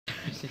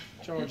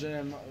George,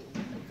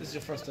 this is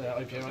your first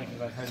IPA ranking.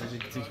 How did you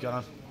think you got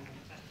on?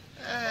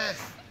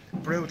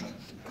 Brutal.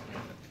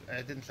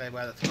 I didn't play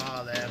well at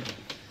all. At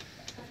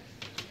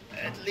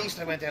least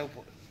I went out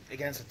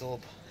against a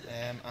dub,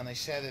 and I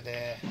said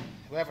it.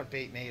 Whoever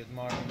beat me was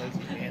more than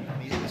likely to win.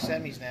 And he's in the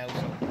semis now,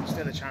 so there's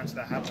still a chance of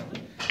that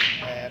happening.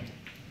 I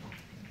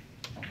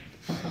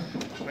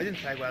didn't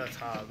play well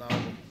at all. No.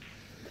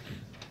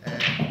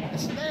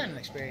 It's a learning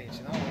experience,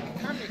 you know. You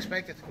can't be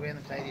expected to go in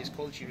and play these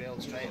culture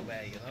roles straight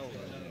away, you know.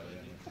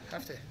 You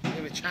have to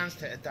give a chance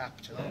to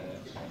adapt, you know.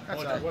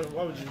 That's all.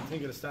 What would you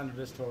think of the standard of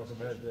this tour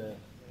compared to the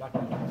black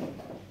one?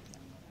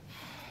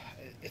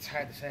 It's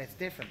hard to say. It's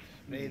different,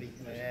 really.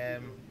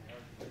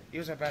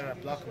 You are better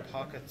at blocking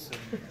pockets and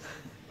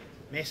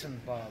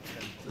missing balls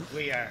than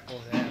we are,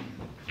 but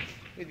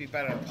we'd be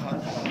better at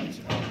potting balls,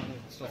 you know,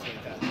 stuff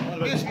like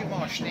that. We used to be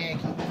more snaky.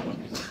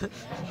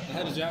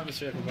 How does the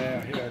atmosphere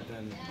compare here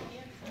than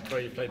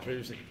where you played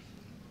previously?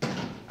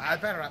 A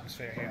better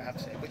atmosphere here, I have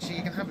to say. But see,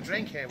 you can have a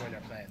drink here while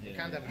you're playing. You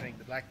can't have a drink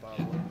the black ball.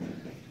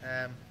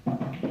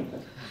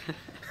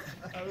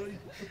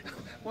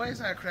 Why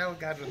is our crowd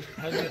gathering?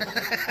 How do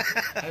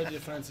you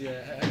fancy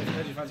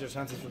your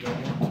chances for the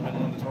win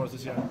one of the tours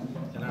this year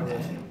in our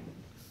race?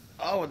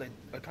 Oh, well,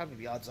 I'd probably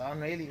be odds on,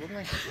 really, wouldn't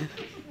I?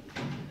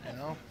 You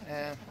know,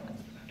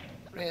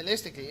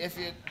 realistically, if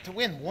you to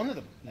win one of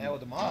them out of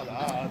them all,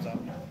 odds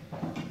on,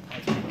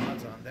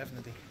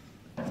 definitely.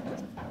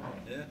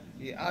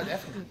 Yeah,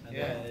 definitely.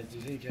 And, do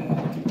you think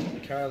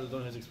Carl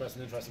Dunn has expressed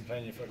an interest in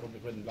playing you for a couple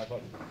of quid in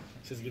Blackpool?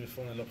 He says give it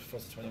fun and look for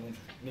us 21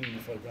 minimum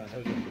 £5 grand. How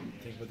do you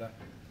think about that?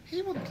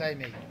 He wouldn't play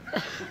me.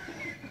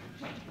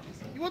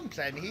 He wouldn't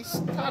play me. He's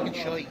talking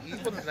shite. He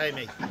wouldn't play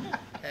me.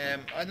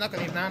 I'm not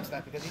going to even answer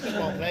that because he just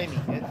won't play me.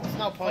 There's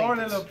no point.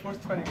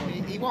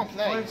 He won't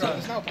play, so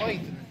there's no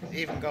point in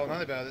even going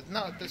on about it.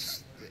 No,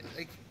 there's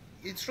like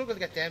you'd struggle to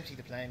get Dempsey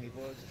to play me,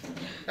 but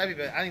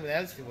maybe anyone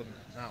else he wouldn't.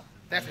 No,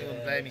 definitely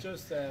wouldn't play me.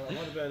 Just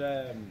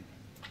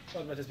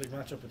what about this big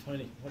matchup with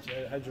Tierney?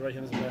 How do you rate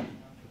him as a player?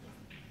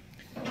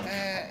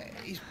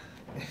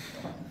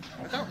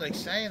 I don't like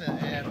saying it.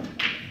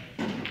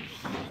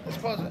 I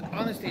suppose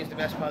honesty is the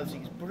best policy.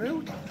 He's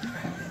brutal.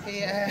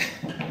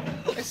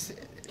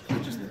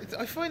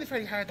 I find it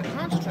very hard to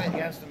concentrate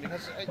against him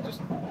because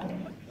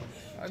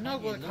I'm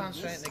not good at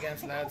concentrating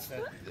against lads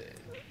that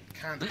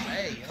can't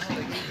play. You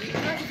know, like he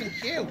can't even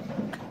cue.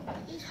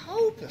 He's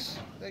hopeless.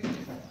 Like,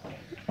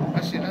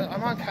 actually,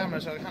 I'm on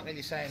camera, so I can't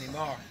really say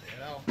anymore. You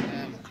know.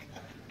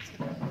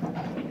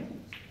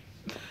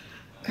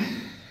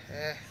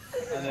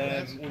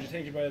 And would you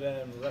think about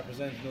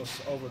representing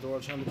us over the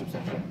World Championships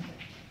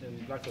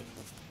in Blackpool?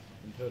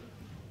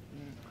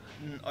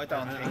 I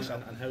don't think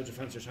so. And how would you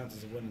fancy your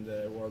chances of winning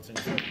the World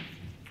Senior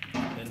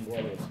in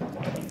Worlds?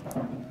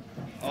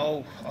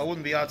 Oh, I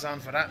wouldn't be odds on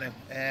for that now.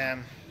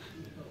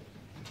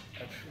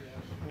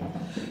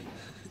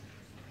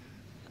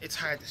 It's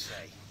hard to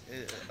say.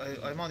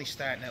 I'm only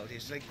starting out with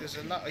this. Like, there's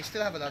a lot. I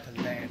still have a lot to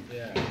learn.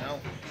 Yeah. You know.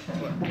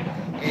 But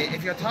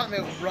if you're talking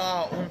about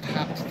raw,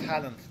 untapped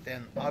talent,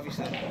 then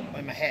obviously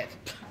I'm ahead.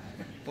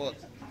 But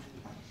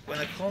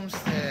when it comes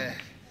to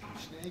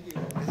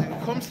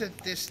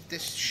this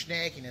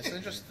snakiness,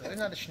 I'm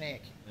not a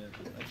snake. Yeah.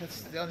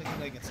 That's the only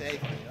thing I can say.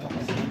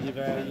 You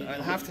know.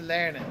 I'll have to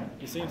learn it.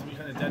 You seem to be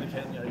kind of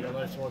dedicating your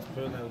life towards the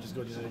pool now, which is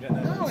good. You're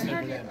getting no,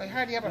 I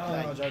hardly ever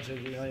play. No, George,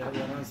 you're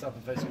non-stop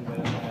on Facebook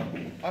about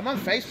it. I'm on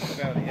Facebook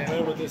about it, yeah.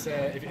 Where would this,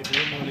 if you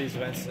win one of these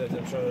events,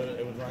 I'm sure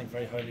it would rank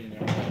very highly in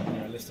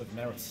your list of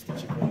merits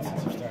that you've won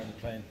since you started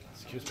playing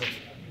Q-Sports?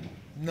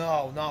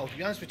 No, to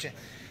be honest with you,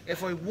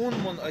 if I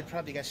won one, I'd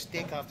probably get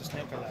stick off the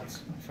snooker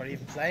lads for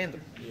even playing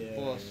them.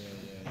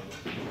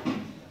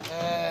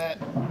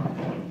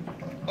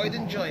 I'd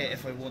enjoy it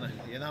if I won it,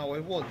 you know, I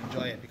would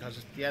enjoy it because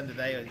at the end of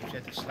the day I'd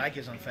get to slag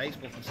yous on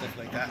Facebook and stuff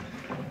like that.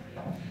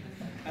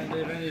 And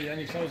if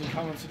any closing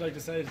comments you'd like to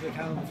say to the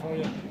camera before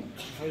you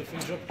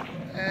finish up?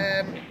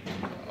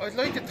 I'd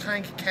like to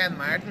thank Ken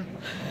Martin.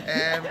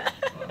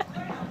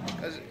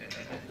 Cause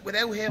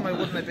without him I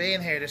wouldn't have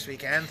been here this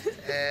weekend.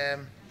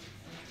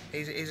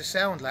 He's a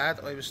sound lad.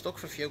 I was stuck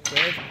for a few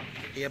quid.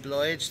 He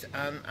obliged,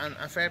 and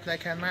fair play,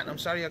 Ken Martin. I'm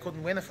sorry I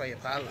couldn't win it for you,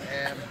 pal.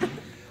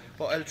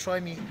 But I'll try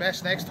my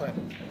best next time.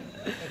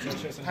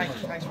 Thanks very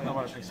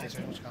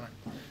much, Conor.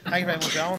 Thank you very much, Owen.